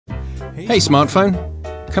Hey smartphone,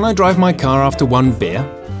 can I drive my car after one beer?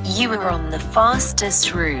 You are on the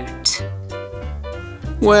fastest route.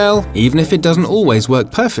 Well, even if it doesn't always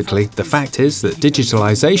work perfectly, the fact is that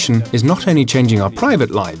digitalization is not only changing our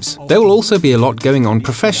private lives, there will also be a lot going on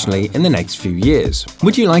professionally in the next few years.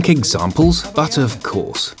 Would you like examples? But of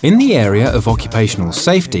course. In the area of occupational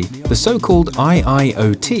safety, the so-called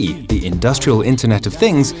IIoT, the Industrial Internet of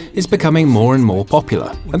Things, is becoming more and more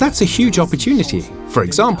popular. And that's a huge opportunity. For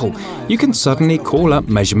example, you can suddenly call up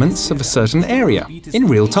measurements of a certain area in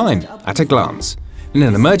real time, at a glance. In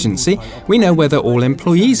an emergency, we know whether all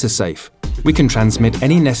employees are safe. We can transmit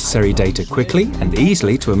any necessary data quickly and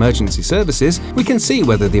easily to emergency services. We can see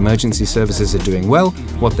whether the emergency services are doing well,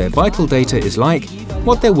 what their vital data is like,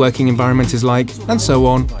 what their working environment is like, and so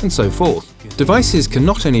on and so forth. Devices can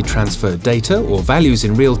not only transfer data or values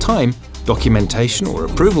in real time, documentation or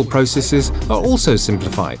approval processes are also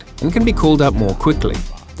simplified and can be called up more quickly.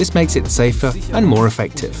 This makes it safer and more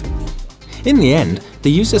effective. In the end, the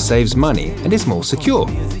user saves money and is more secure.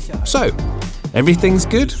 So, everything's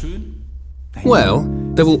good? Well,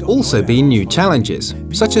 there will also be new challenges,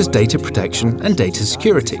 such as data protection and data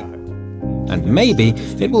security. And maybe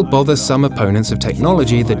it will bother some opponents of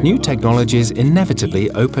technology that new technologies inevitably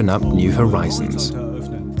open up new horizons.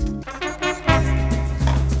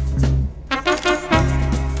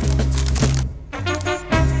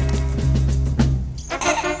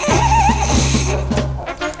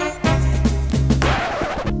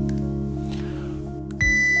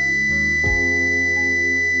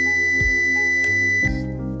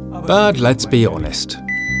 But let's be honest.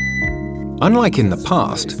 Unlike in the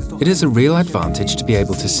past, it is a real advantage to be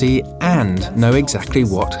able to see and know exactly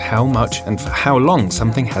what, how much, and for how long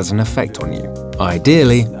something has an effect on you.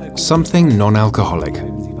 Ideally, something non-alcoholic.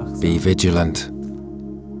 Be vigilant.